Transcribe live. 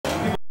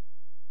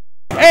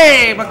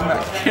Hey, welcome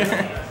back.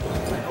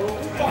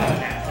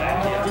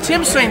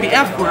 Tim saying the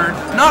F word,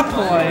 not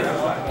polite,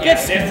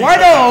 gets 1-0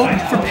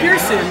 for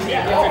Pierson.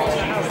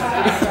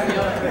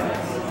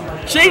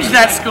 Change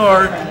that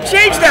score.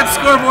 Change that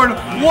scoreboard.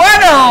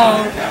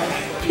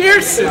 1-0.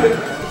 Pierson.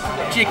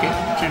 JK.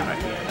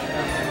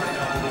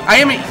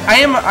 I'm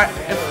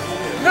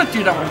gonna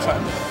do that one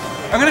time.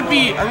 I'm gonna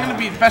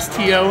be the best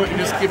TO and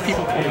just give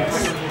people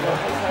points.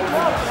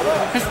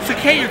 Cause it's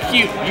okay, you're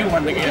cute. You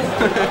won the game.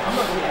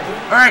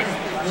 All right,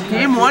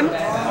 game 1.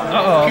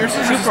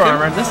 Pierson's super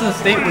armor. This is a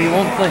state where you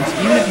won't flinch,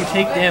 even if you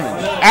take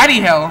damage. Addy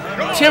hell.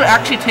 Tim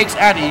actually takes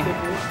Addy.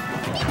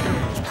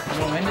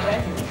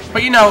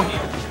 But you know,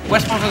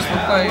 Westfall doesn't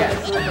play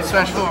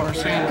Smash 4,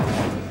 so you know.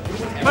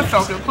 But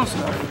Falco, close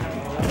enough.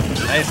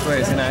 I swear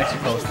he's gonna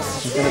actually post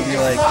this. He's gonna be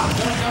like,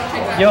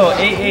 yo,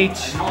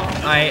 AH,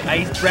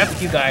 I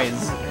repped you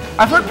guys.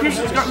 I've heard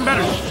Pierson's gotten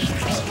better.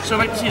 So I'd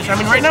like to see this. I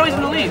mean, right now he's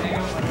in the lead.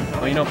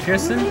 Well, you know,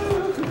 Pierson?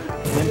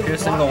 Me and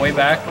Pierson go way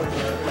back.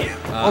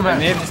 I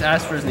may have just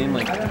asked for his name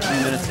like 2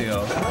 minutes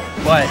ago.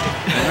 But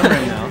I remember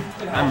him now.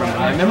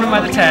 I remember him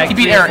by the tag. He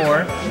beat Eric.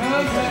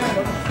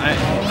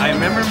 I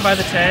remember him by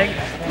the tag,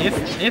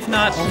 if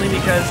not only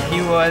because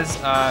he was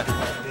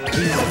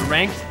he's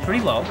ranked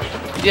pretty low.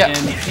 Yeah. And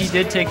he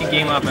did take a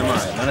game off my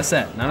mind. Not a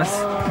set. Not a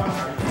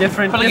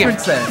different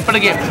set. But a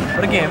game.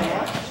 But a game.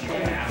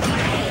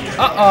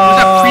 Was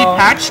that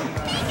pre-patch?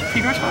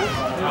 Pre-patch barf?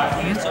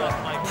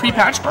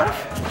 Pre-patch barf?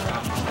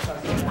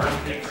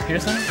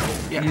 Pierson?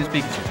 Yeah. He used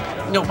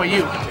Pikachu. No, but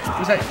you.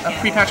 Was that a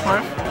pre-patch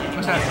barf?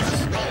 What's that?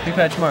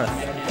 Pre-patch Marth.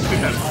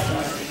 Pre-patch.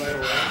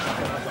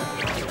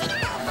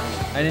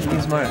 I didn't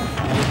use Mario.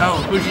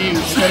 Oh, who'd you use?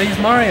 I said I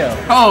used Mario.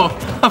 Oh,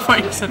 I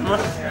thought you said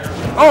Mario.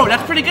 Oh,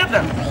 that's pretty good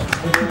then.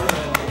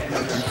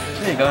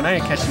 There you go, now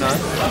you're catching on.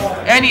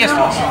 And he has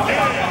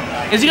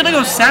to. Is he gonna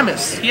go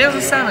Samus? He has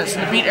a Samus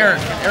and beat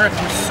Eric. Eric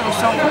was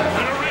so good.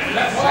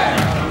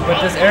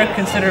 But does Eric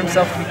consider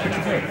himself to be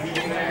pretty good?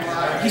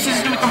 He says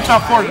he's gonna become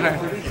top 4 today.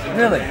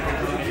 Really?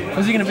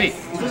 Who's he gonna beat?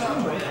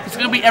 It's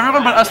gonna be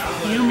everyone but us,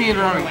 you, me, and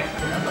Rory.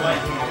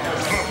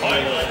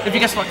 If he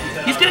gets lucky.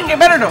 He's gonna get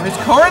better though. His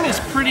Corrin is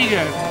pretty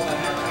good.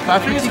 But I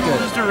think he's gonna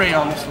lose to Ray,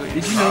 honestly.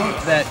 Did you know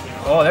that?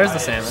 Oh, there's the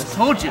Samus.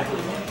 Told you.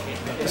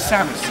 The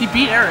Samus. He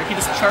beat Eric. He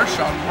just charge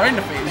shot him right in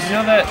the face. Did you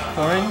know that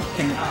Corrin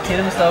can hit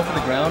himself to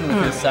the ground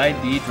with his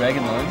side B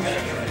dragon lunge?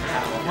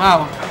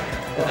 Wow.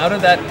 And out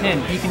of that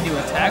pin, he can do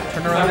attack,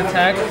 turnaround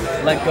attack,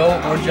 let go,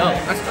 or jump.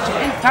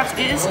 That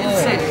is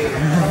insane.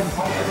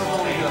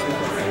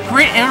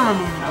 Great air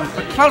removal,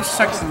 but Cloud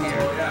sucks in the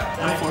air,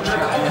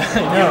 unfortunately.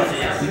 I know.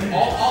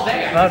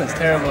 Cloud is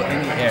terrible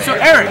in the air. So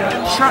Eric,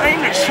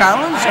 trying to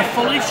challenge a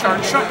fully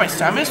charged shot by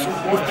Samus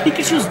with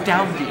Pikachu's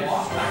down B.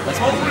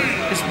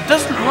 This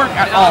doesn't work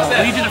at all.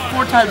 We did it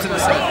 4 times in the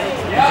set.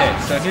 Okay,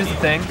 so here's the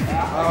thing.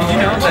 Did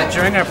you know that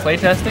during our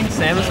playtesting,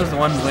 Samus was the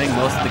one winning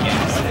most of the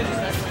games?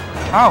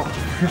 Oh.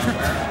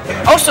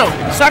 Also,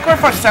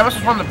 Sacrifice Samus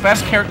was one of the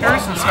best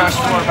characters in Smash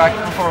 4 back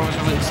before it was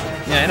released.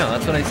 Yeah, I know.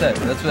 That's what I said.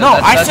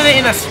 I said it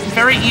in a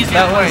very easy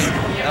way.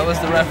 That was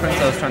the reference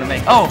I was trying to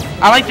make. Oh,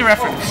 I like the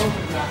reference.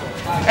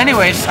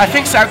 Anyways, I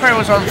think Sakurai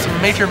was on some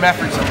major meth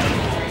or something.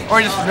 Or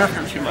he just nerfed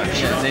him too much.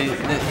 Yeah,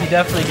 he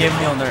definitely gave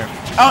me a nerf.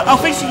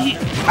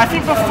 I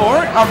think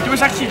before, there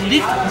was actually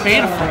leaked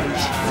beta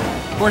footage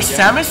where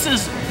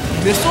Samus's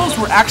missiles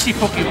were actually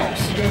Pokeballs.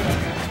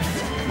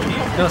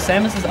 No,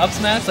 Samus's up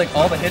smash, like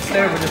all the hits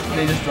there,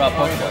 they just drop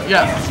Pokeballs.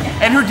 Yeah,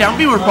 and her down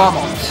B were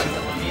bomb-bombs.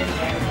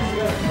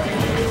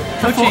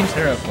 No change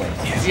her, of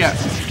course. Yeah,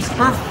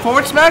 her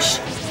forward smash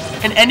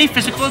and any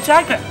physical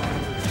attack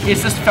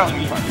is just Falco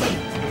punch.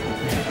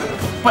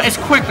 But it's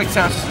quick like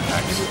Samus's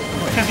attacks.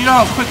 Because you know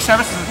how quick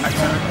Samus's attacks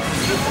are.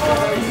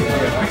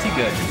 They're pretty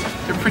good.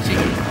 They're pretty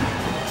good.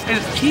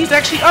 He's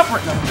actually up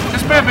right now.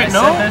 Just by a bit,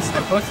 no? I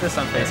posted this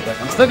on Facebook.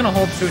 I'm still gonna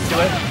hold true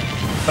to it.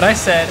 But I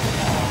said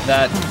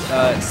that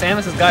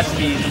Samus has got to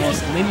be the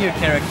most linear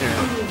character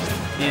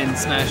in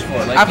Smash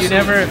 4. Like you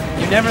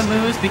never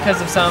lose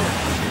because of some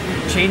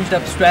changed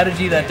up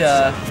strategy that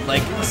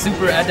like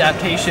super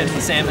adaptation to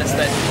Samus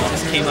that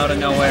just came out of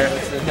nowhere.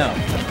 No,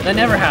 that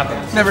never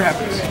happens. Never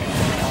happens.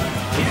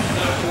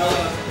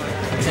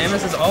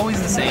 Samus is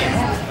always the same.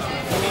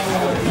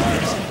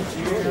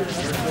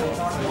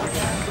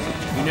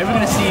 You're never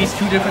gonna see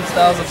 2 different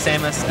styles of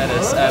Samus at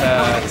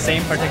a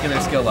same particular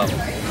skill level.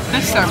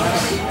 This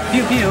Samus.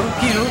 Pew pew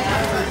pew.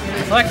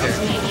 Reflector.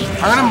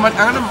 I'm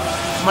gonna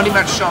money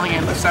match Shelling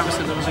in, but Samus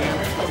did those again.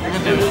 I'm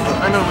gonna do it.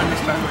 I'm gonna win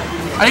this time.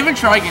 I didn't even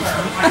try against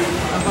him.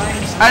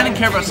 I didn't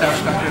care about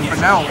Samus back then, but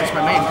now it's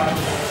my main.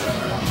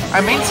 I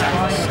main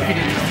Samus, if you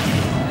didn't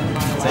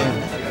know. Same.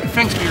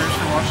 Thanks, viewers,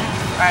 for watching.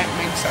 I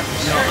main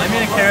Samus. No, I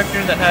made a character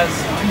that has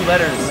 2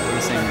 letters in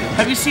the same name.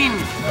 Have you seen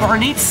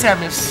Barney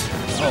Samus?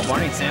 Oh,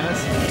 Barney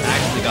Samus?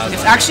 Actually godlike.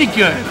 It's actually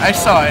good. I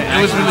saw it.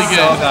 It was really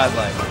good. So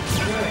godlike.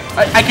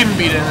 I couldn't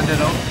beat it in the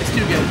Ditto. It's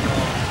too good.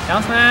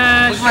 Down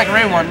smash! Looks like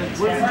Ray won.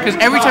 Because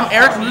every time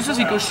Eric loses,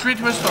 he goes straight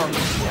to his storm.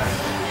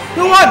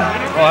 Who won?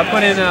 Oh, I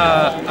put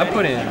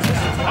in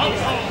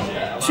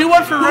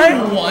 2-1 for Ray?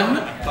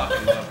 2-1?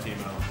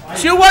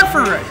 2-1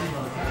 for Ray.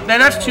 Then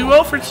that's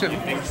 2-0 for Tim.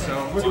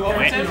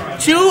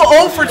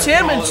 2-0 for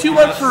Tim and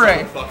 2-1 for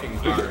Ray.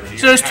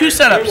 So there's 2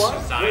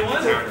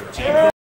 setups.